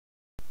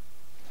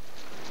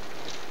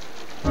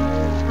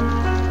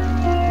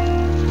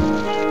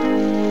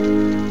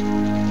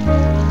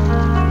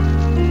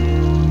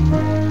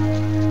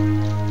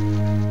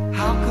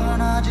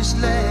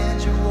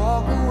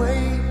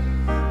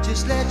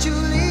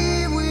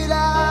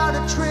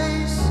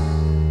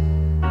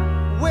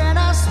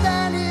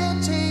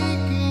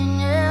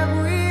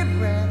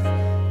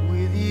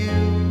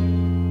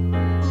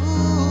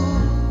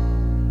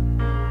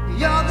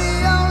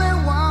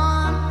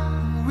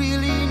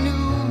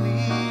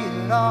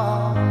at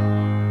all.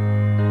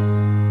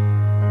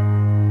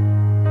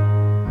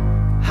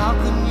 How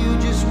can you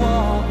just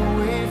walk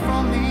away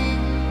from me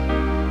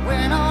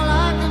when all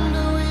I can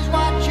do is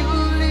watch you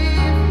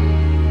leave?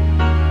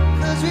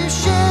 'Cause we've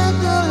shared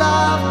the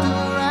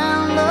laughter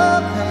and the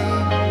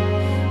pain,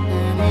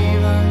 and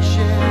even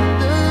shared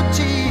the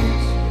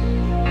tears.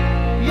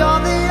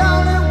 You're the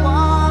only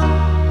one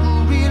who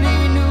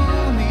really knew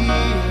me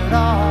at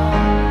all.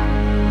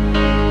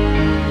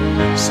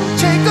 So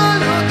take a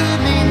look at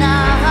me now.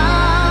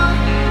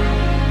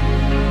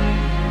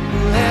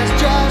 There's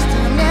just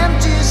an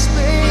empty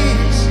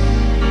space,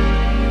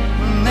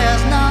 and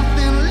there's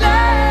nothing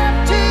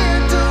left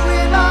here to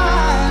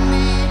remind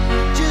me,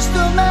 just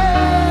the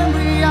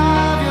memory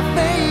of your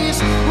face.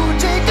 Oh,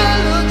 take a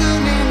look at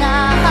me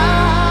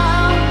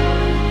now.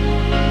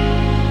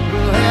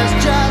 There's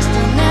just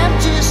an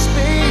empty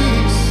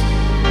space,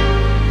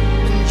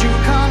 and you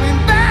coming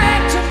back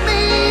to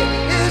me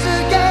is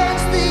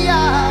against the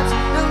odds,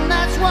 and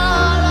that's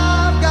what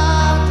I've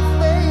got to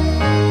face.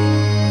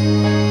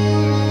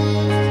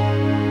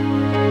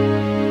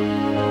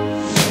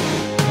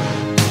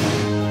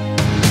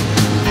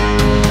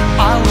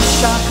 I wish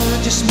I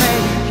could just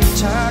make you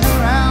turn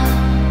around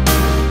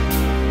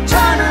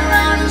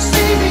and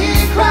see me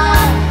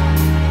cry.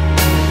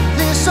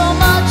 There's so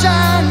much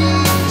I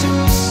need to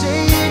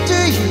say to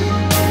you,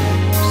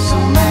 so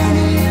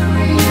many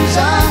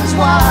reasons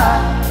why.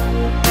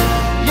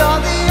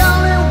 You're the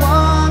only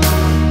one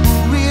who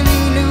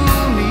really knew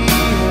me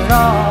at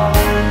all.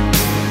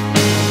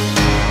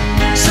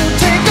 So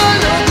take a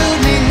look at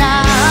me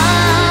now.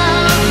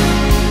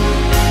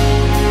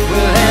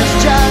 Well, there's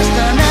just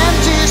an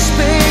empty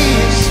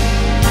space,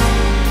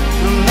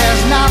 and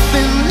there's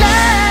nothing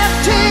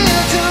left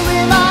here to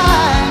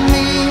remind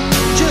me,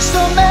 just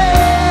a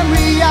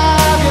memory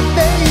of your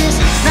face.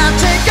 Now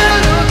take a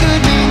look at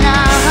me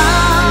now,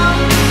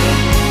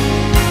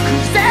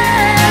 'cause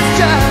there's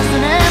just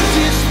an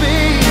empty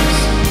space,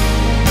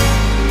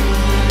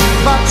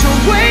 but to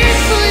wait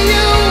for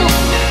you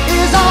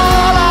is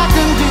all I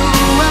can do,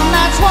 and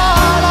that's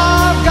what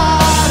I've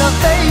gotta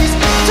face.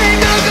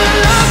 Take a good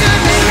look at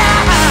me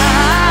now,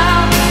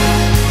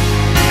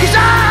 'cause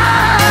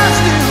I'll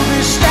still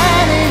be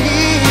standing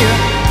here,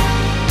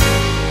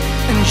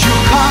 and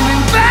you're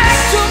coming back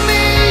to me